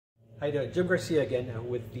Hi, Jim Garcia again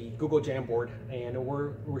with the Google Jamboard, and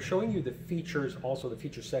we're showing you the features, also the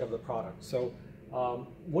feature set of the product. So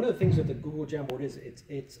one of the things that the Google Jamboard is,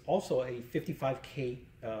 it's also a 55K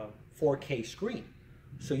 4K screen.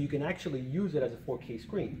 So you can actually use it as a 4K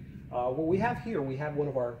screen. What we have here, we have one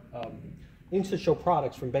of our Instant Show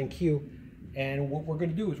products from BenQ, and what we're going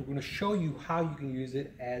to do is we're going to show you how you can use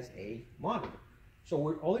it as a monitor. So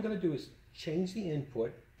we're only going to do is change the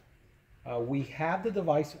input. We have the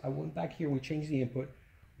device. I went back here, we changed the input.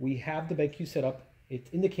 We have the BenQ set up. It's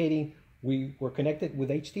indicating we were connected with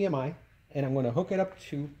HDMI, and I'm going to hook it up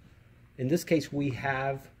to, in this case, we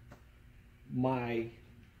have my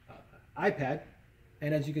iPad,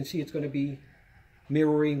 and as you can see, it's going to be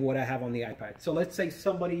mirroring what I have on the iPad. So let's say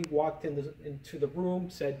somebody walked into the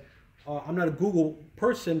room, said, I'm not a Google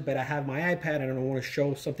person, but I have my iPad and I want to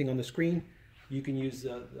show something on the screen. You can use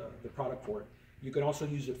the product for it. You can also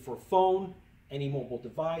use it for phone, any mobile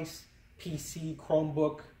device, PC,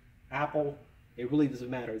 Chromebook, Apple. It really doesn't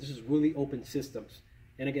matter. This is really open systems.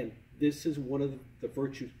 And again, this is one of the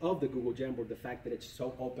virtues of the Google Jamboard, the fact that it's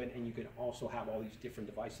so open and you can also have all these different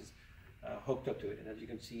devices hooked up to it. And as you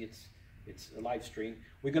can see, it's a live stream.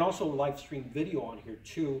 We can also live stream video on here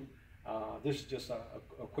too. This is just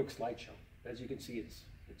a quick slideshow. As you can see,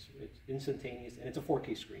 it's instantaneous, and it's a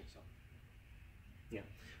 4K screen. So, yeah.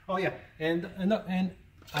 Oh yeah, and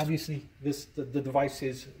obviously the device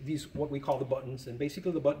is what we call the buttons, and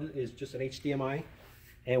basically the button is just an HDMI,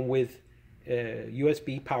 and with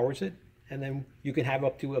USB powers it, and then you can have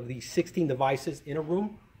up to of these 16 devices in a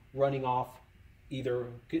room running off. Either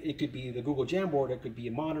it could be the Google Jamboard, it could be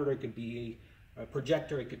a monitor, it could be a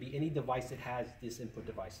projector, it could be any device that has this input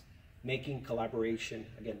device, making collaboration,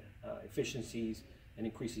 again, efficiencies, and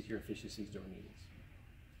increases your efficiencies during meetings.